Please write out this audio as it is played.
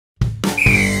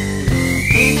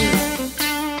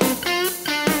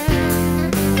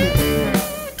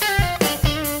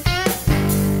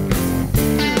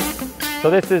So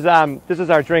this is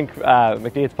our drink,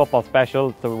 McDaid's Football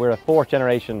Special. So we're a fourth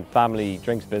generation family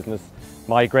drinks business.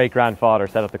 My great grandfather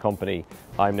set up the company.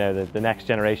 I'm now the next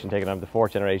generation taking on the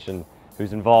fourth generation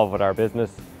who's involved with our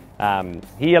business.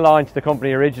 He launched the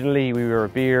company originally. We were a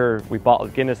beer, we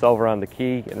bottled Guinness over on the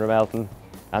quay in Ramelton,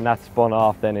 and that spun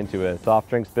off then into a soft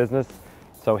drinks business.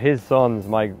 So his sons,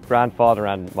 my grandfather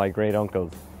and my great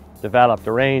uncles, developed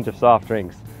a range of soft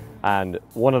drinks, and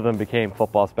one of them became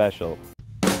Football Special.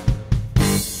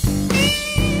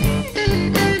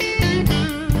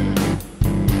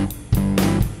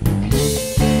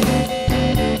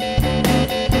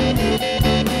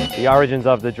 The origins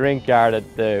of the drink are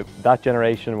that that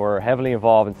generation were heavily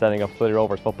involved in setting up Sligo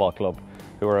Rovers Football Club,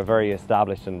 who are a very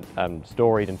established and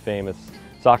storied and famous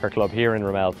soccer club here in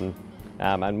Ramelton.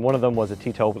 And one of them was a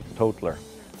teetotaler.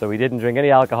 So we didn't drink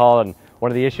any alcohol, and one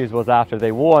of the issues was after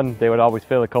they won, they would always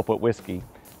fill a cup with whiskey.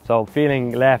 So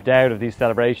feeling left out of these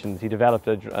celebrations, he developed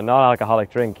a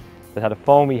non-alcoholic drink that had a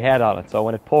foamy head on it. So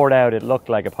when it poured out, it looked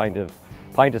like a pint of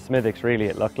Smithwick's, really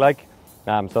it looked like,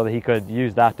 so that he could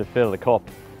use that to fill the cup.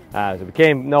 So it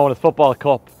became known as Football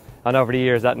Cup, and over the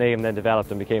years that name then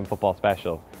developed and became Football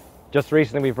Special. Just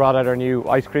recently we've brought out our new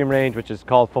ice cream range, which is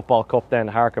called Football Cup, then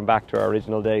harken back to our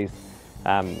original days.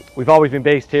 We've always been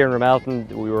based here in Ramelton.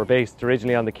 We were based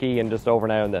originally on the quay and just over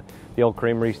now in the old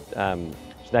creamery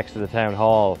just next to the town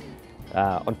hall.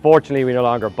 Unfortunately we no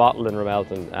longer bottle in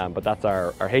Ramelton, but that's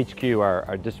our HQ,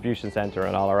 our distribution centre,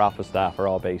 and all our office staff are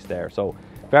all based there. So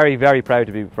very, very proud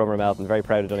to be from Ramelton, very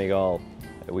proud of Donegal.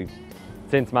 We've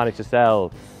since managed to sell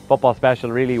Football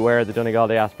Special really where the Donegal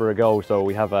diaspora go. So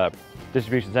we have a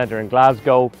distribution centre in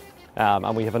Glasgow,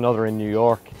 and we have another in New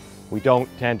York. We don't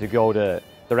tend to go to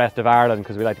the rest of Ireland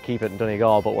because we like to keep it in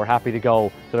Donegal, but we're happy to go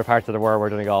to the parts of the world where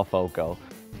Donegal folk go.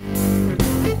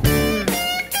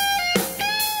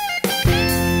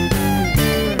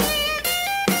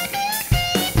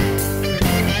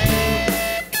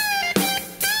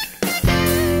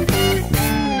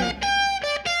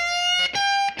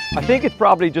 I think it's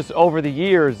probably just over the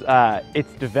years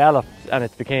it's developed and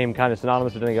it's became kind of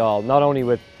synonymous with Donegal, not only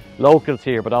with locals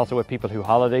here but also with people who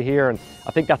holiday here. And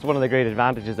I think that's one of the great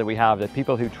advantages that we have, that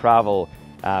people who travel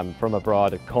from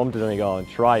abroad come to Donegal and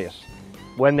try it.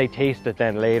 When they taste it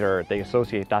then later, they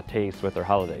associate that taste with their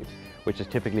holidays, which is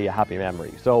typically a happy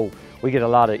memory. So we get a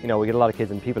lot of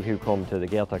kids and people who come to the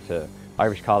Gaeltacht, to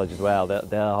Irish College as well.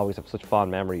 They'll always have such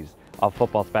fond memories of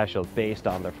Football Special based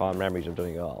on their fond memories of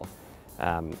Donegal.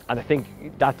 And I think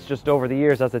that's just over the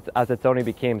years as it's only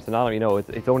became synonymous.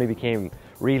 It's only became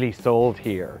really sold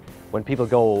here. When people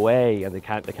go away and they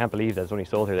can't believe that it's only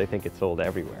sold here, they think it's sold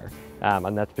everywhere.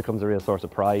 And that becomes a real source of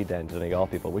pride then to Donegal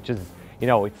people, which is,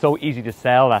 it's so easy to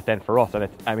sell that then for us, and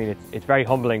it's very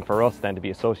humbling for us then to be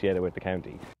associated with the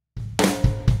county.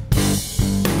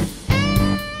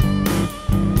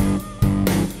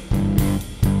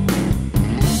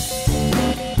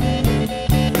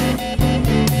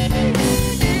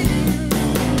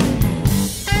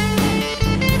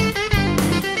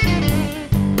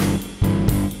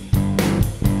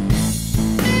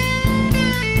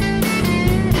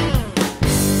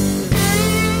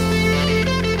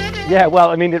 Yeah,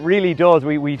 well, it really does.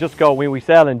 We just go, we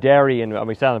sell in Derry and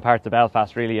we sell in parts of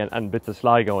Belfast really, and bits of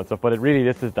Sligo and stuff, but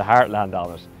this is the heartland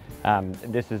of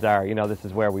it. This is this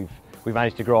is where we've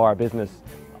managed to grow our business.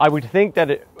 I would think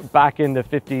that back in the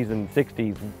 50s and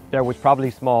 60s, there was probably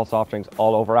small soft drinks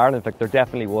all over Ireland. In fact, there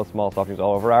definitely was small soft drinks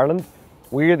all over Ireland.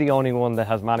 We're the only one that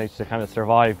has managed to kind of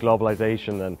survive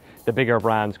globalization and the bigger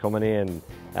brands coming in,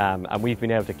 and we've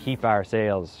been able to keep our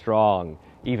sales strong,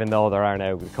 even though there are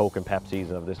now Coke and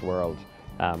Pepsis of this world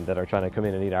that are trying to come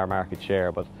in and eat our market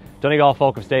share. But Donegal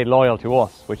folk have stayed loyal to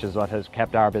us, which is what has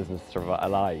kept our business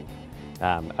alive,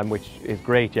 and which is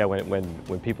great. Yeah, when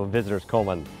visitors come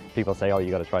and people say, "Oh,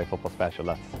 you got to try Football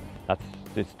Special,"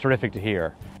 it's terrific to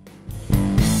hear.